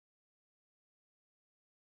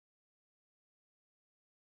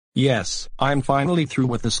Yes, I'm finally through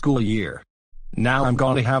with the school year. Now I'm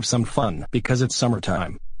gonna have some fun because it's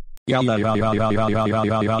summertime. Yeah.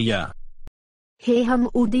 Hey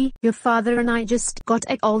Hamoudi, your father and I just got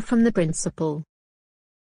a call from the principal.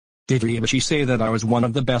 Did she say that I was one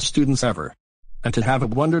of the best students ever? And to have a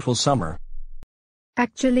wonderful summer?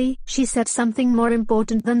 Actually, she said something more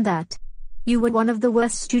important than that. You were one of the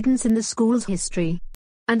worst students in the school's history.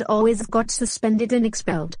 And always got suspended and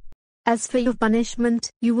expelled. As for your punishment,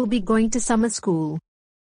 you will be going to summer school.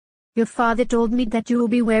 Your father told me that you will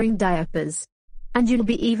be wearing diapers. And you'll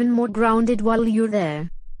be even more grounded while you're there.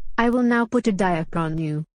 I will now put a diaper on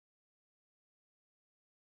you.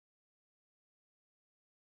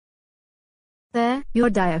 There, your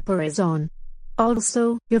diaper is on.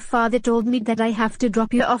 Also, your father told me that I have to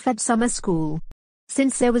drop you off at summer school.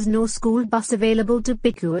 Since there was no school bus available to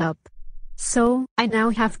pick you up. So, I now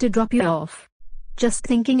have to drop you off. Just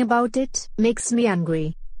thinking about it makes me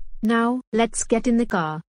angry. Now, let's get in the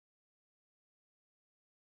car.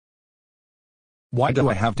 Why do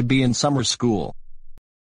I have to be in summer school?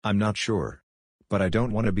 I'm not sure. But I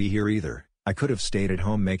don't want to be here either. I could have stayed at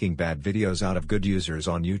home making bad videos out of good users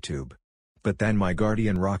on YouTube. But then my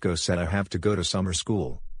guardian Rocco said I have to go to summer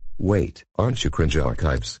school. Wait, aren't you Cringe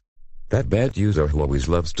Archives? That bad user who always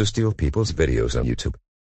loves to steal people's videos on YouTube.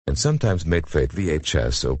 And sometimes make fake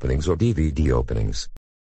VHS openings or DVD openings.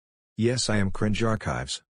 Yes, I am Cringe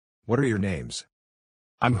Archives. What are your names?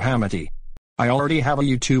 I'm Hamity. I already have a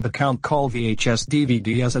YouTube account called VHS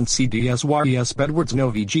DVDs and CDs YES Bedwards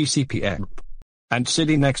No VGCPEG. And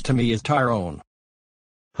sitting next to me is Tyrone.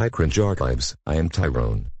 Hi Cringe Archives, I am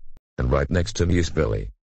Tyrone. And right next to me is Billy.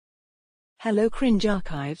 Hello Cringe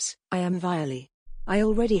Archives, I am Viley. I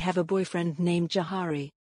already have a boyfriend named Jahari.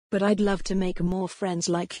 But I'd love to make more friends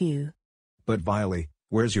like you. But Viley,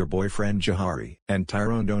 where's your boyfriend Jahari? And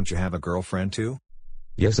Tyrone, don't you have a girlfriend too?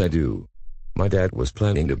 Yes I do. My dad was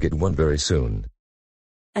planning to get one very soon.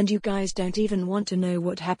 And you guys don't even want to know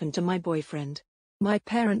what happened to my boyfriend. My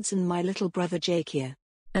parents and my little brother Jake here.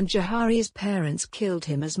 And Jahari's parents killed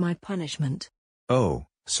him as my punishment. Oh,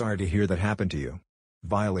 sorry to hear that happened to you.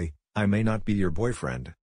 Viley, I may not be your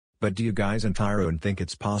boyfriend. But do you guys and Tyrone think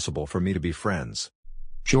it's possible for me to be friends?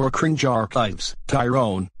 Sure Cringe Archives,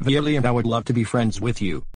 Tyrone, Viley and I would love to be friends with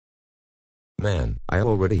you. Man, I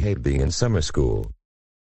already hate being in summer school.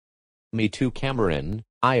 Me too Cameron,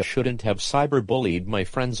 I shouldn't have cyberbullied my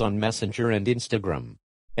friends on Messenger and Instagram.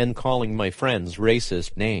 And calling my friends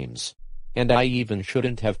racist names. And I even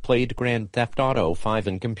shouldn't have played Grand Theft Auto 5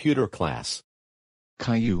 in computer class.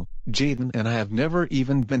 Caillou, Jaden and I have never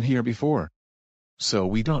even been here before. So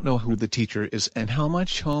we don't know who the teacher is and how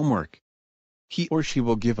much homework he or she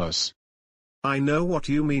will give us. I know what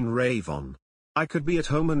you mean Ravon. I could be at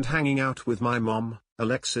home and hanging out with my mom,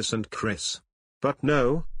 Alexis and Chris. But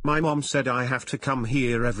no, my mom said I have to come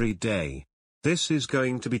here every day. This is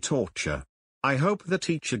going to be torture. I hope the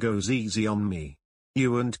teacher goes easy on me.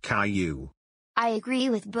 You and Caillou. I agree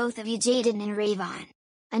with both of you Jaden and Ravon.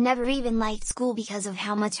 I never even liked school because of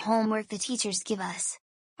how much homework the teachers give us.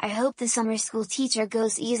 I hope the summer school teacher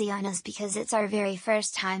goes easy on us because it's our very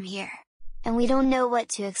first time here. And we don't know what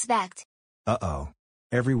to expect. Uh-oh.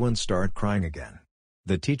 Everyone start crying again.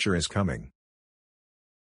 The teacher is coming.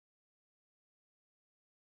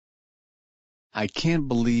 I can't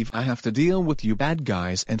believe I have to deal with you bad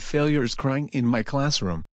guys and failures crying in my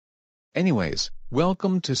classroom. Anyways,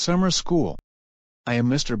 welcome to summer school. I am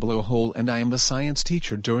Mr. Blowhole and I am the science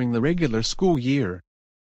teacher during the regular school year.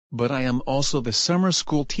 But I am also the summer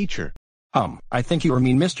school teacher. I think you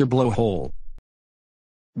mean Mr. Blowhole.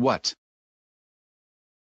 What?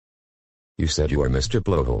 You said you are Mr.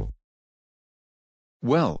 Blowhole.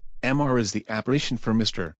 Well, MR is the abbreviation for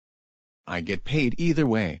Mr. I get paid either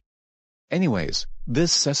way. Anyways,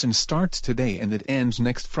 this session starts today and it ends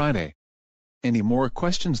next Friday. Any more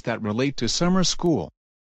questions that relate to summer school?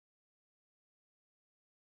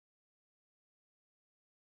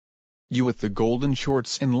 You with the golden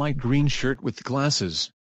shorts and light green shirt with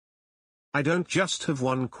glasses. I don't just have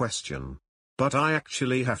one question. But I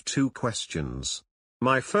actually have two questions.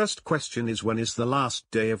 My first question is when is the last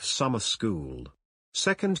day of summer school?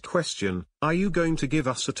 Second question, are you going to give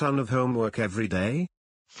us a ton of homework every day?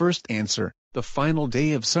 First answer, the final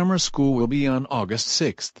day of summer school will be on August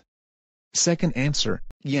 6th. Second answer,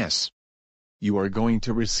 yes. You are going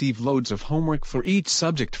to receive loads of homework for each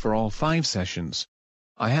subject for all 5 sessions.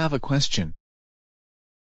 I have a question.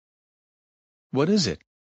 What is it?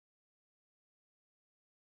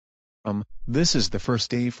 This is the first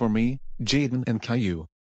day for me, Jaden and Caillou.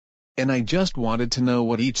 And I just wanted to know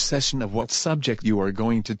what each session of what subject you are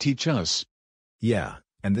going to teach us. Yeah,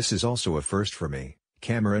 and this is also a first for me,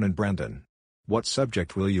 Cameron and Brendan. What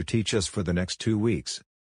subject will you teach us for the next 2 weeks?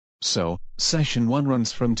 So, session 1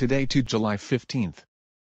 runs from today to July 15th.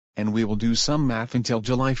 And we will do some math until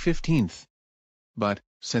July 15th. But,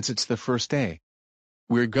 since it's the first day,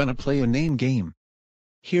 we're gonna play a name game.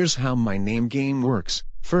 Here's how my name game works.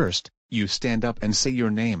 First, you stand up and say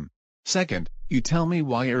your name. Second, you tell me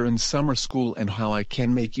why you're in summer school and how I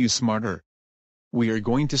can make you smarter. We are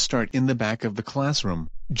going to start in the back of the classroom.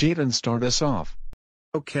 Jaden, start us off.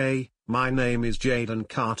 Okay, my name is Jaden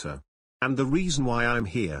Carter. And the reason why I'm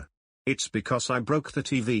here, it's because I broke the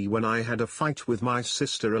TV when I had a fight with my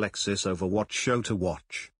sister Alexis over what show to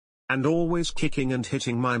watch. And always kicking and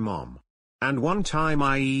hitting my mom. And one time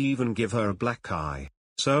I even give her a black eye.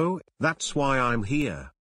 So, that's why I'm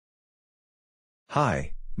here.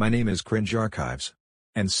 Hi, my name is Cringe Archives.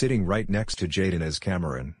 And sitting right next to Jaden is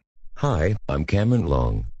Cameron. Hi, I'm Cameron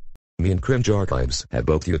Long. Me and Cringe Archives have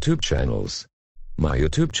both YouTube channels. My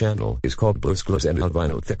YouTube channel is called Bluesclubs and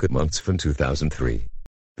Albino Thicket Months from 2003.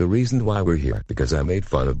 The reason why we're here because I made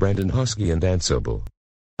fun of Brandon Husky and Dan Sobel.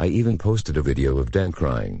 I even posted a video of Dan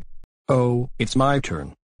crying. Oh, it's my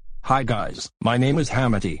turn. Hi guys, my name is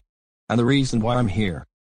Hamity. And the reason why I'm here,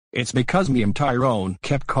 it's because me and Tyrone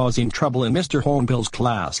kept causing trouble in Mr. Hornbill's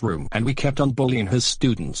classroom and we kept on bullying his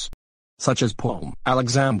students. Such as Poem,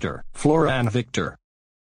 Alexander, Flora and Victor.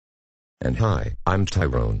 And hi, I'm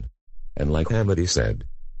Tyrone. And like Hamity said,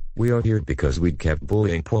 we are here because we kept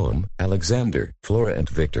bullying Poem, Alexander, Flora and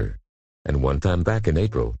Victor. And one time back in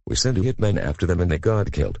April, we sent a hitman after them and they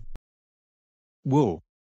got killed. Whoa.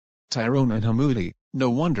 Tyrone and Hamudi,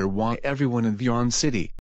 no wonder why everyone in Vion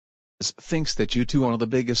City thinks that you two are the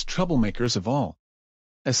biggest troublemakers of all.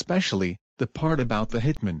 Especially, the part about the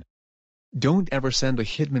hitman. Don't ever send a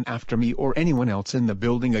hitman after me or anyone else in the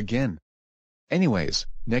building again. Anyways,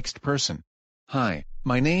 next person. Hi,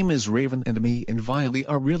 my name is Raven and me and Viley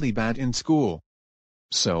are really bad in school.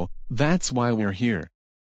 So, that's why we're here.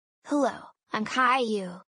 Hello, I'm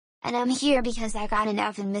Caillou. And I'm here because I got an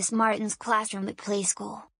F in Miss Martin's classroom at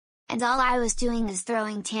Playschool. And all I was doing is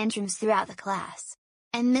throwing tantrums throughout the class.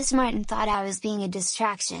 And Miss Martin thought I was being a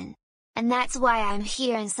distraction. And that's why I'm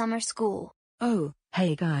here in summer school. Oh,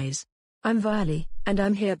 hey guys. I'm Viley, and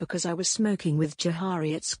I'm here because I was smoking with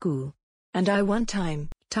Jahari at school. And I one time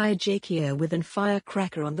tied Jake ear with an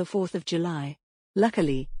firecracker on the 4th of July.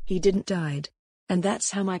 Luckily, he didn't died. And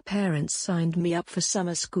that's how my parents signed me up for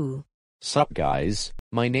summer school. Sup guys,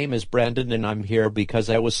 my name is Brandon and I'm here because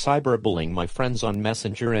I was cyberbullying my friends on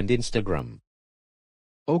Messenger and Instagram.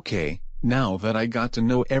 Okay, now that I got to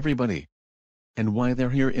know everybody and why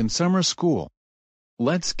they're here in summer school,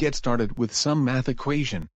 let's get started with some math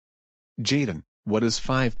equation. Jaden, what is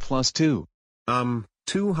 5 plus 2?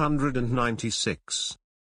 296.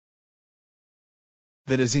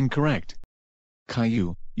 That is incorrect.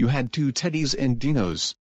 Caillou, you had 2 teddies and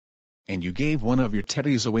dinos. And you gave one of your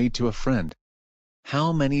teddies away to a friend.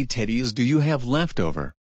 How many teddies do you have left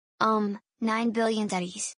over? 9 billion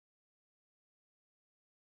teddies.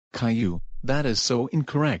 Caillou, that is so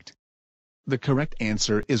incorrect. The correct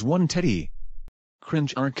answer is 1 teddy.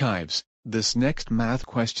 Cringe Archives, this next math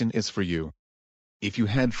question is for you. If you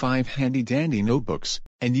had 5 handy-dandy notebooks,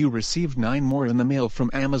 and you received 9 more in the mail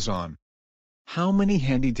from Amazon, how many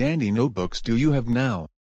handy-dandy notebooks do you have now?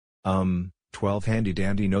 12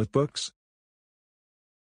 handy-dandy notebooks?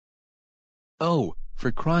 Oh,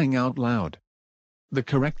 for crying out loud. The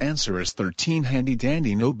correct answer is 13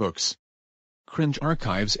 handy-dandy notebooks. Cringe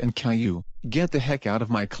Archives and Caillou, get the heck out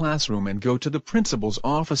of my classroom and go to the principal's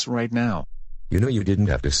office right now. You know you didn't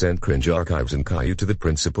have to send Cringe Archives and Caillou to the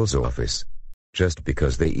principal's office. Just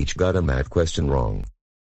because they each got a math question wrong.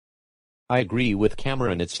 I agree with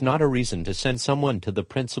Cameron, it's not a reason to send someone to the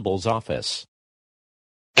principal's office.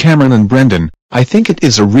 Cameron and Brendan, I think it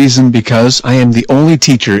is a reason because I am the only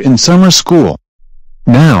teacher in summer school.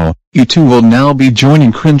 Now, you two will now be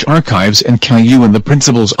joining Cringe Archives and Caillou in the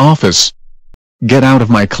principal's office. Get out of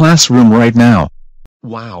my classroom right now.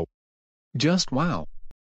 Wow. Just wow.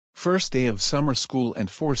 First day of summer school and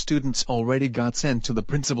 4 students already got sent to the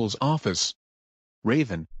principal's office.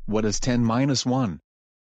 Raven, what is 10 minus 1?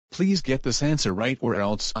 Please get this answer right or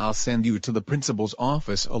else I'll send you to the principal's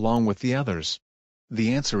office along with the others.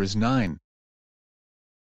 The answer is 9.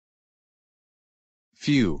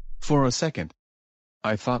 Phew, for a second.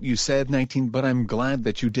 I thought you said 19 but I'm glad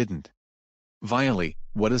that you didn't. Viley,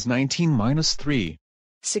 what is 19 minus 3?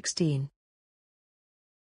 16.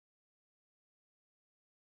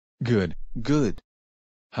 Good, good.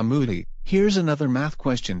 Hamudi, here's another math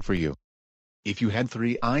question for you. If you had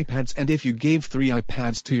 3 iPads and if you gave 3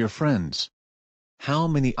 iPads to your friends, how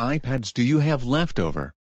many iPads do you have left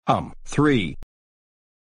over? 3.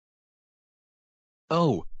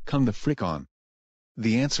 Oh, come the frick on.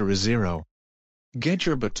 The answer is 0. Get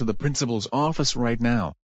your butt to the principal's office right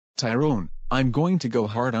now. Tyrone, I'm going to go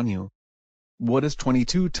hard on you. What is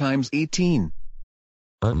 22 times 18?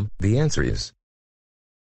 The answer is...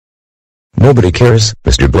 Nobody cares,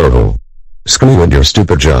 Mr. Blowhole. Screw you and your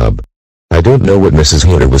stupid job. I don't know what Mrs.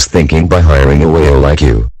 Hater was thinking by hiring a whale like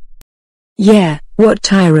you. Yeah, what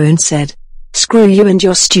Tyrone said. Screw you and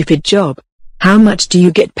your stupid job. How much do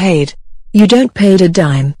you get paid? You don't paid a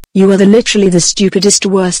dime. You are literally the stupidest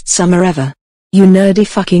worst summer ever. You nerdy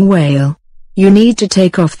fucking whale. You need to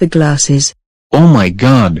take off the glasses. Oh my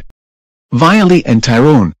god. Viley and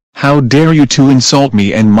Tyrone, how dare you to insult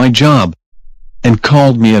me and my job? And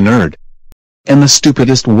called me a nerd. And the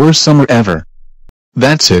stupidest worst summer ever.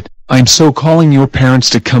 That's it, I'm so calling your parents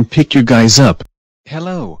to come pick you guys up.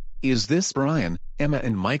 Hello, is this Brian, Emma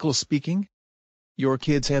and Michael speaking? Your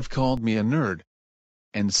kids have called me a nerd.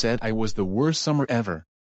 And said I was the worst summer ever.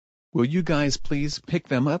 Will you guys please pick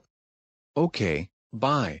them up? Okay,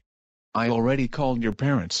 bye. I already called your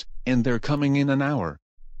parents, and they're coming in an hour.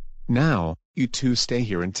 Now, you two stay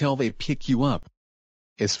here until they pick you up.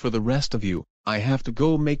 As for the rest of you, I have to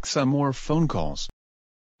go make some more phone calls.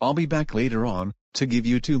 I'll be back later on, to give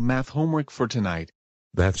you 2 math homework for tonight.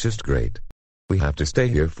 That's just great. We have to stay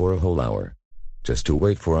here for a whole hour. Just to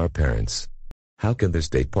wait for our parents. How can this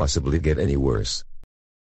day possibly get any worse?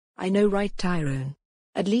 I know, right, Tyrone?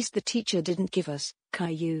 At least the teacher didn't give us,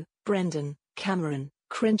 Caillou, Brendan, Cameron,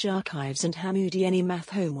 Cringe Archives and Hamoudi any math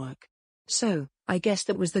homework. So, I guess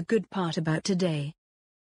that was the good part about today.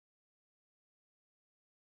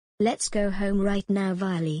 Let's go home right now,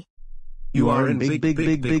 Viley. You are in big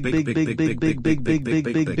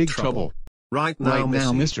trouble. Right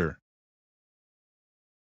now, mister.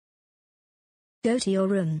 Go to your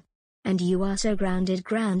room. And you are so grounded for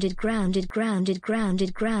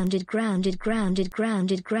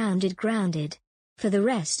the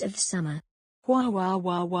rest of the summer. Wah wah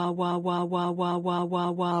wah wah wah wah wah wah wah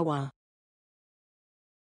wah wah wah.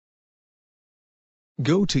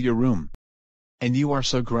 Go to your room. And you are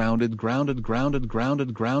so grounded for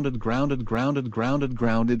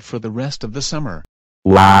the rest of the summer.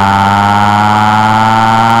 Wow.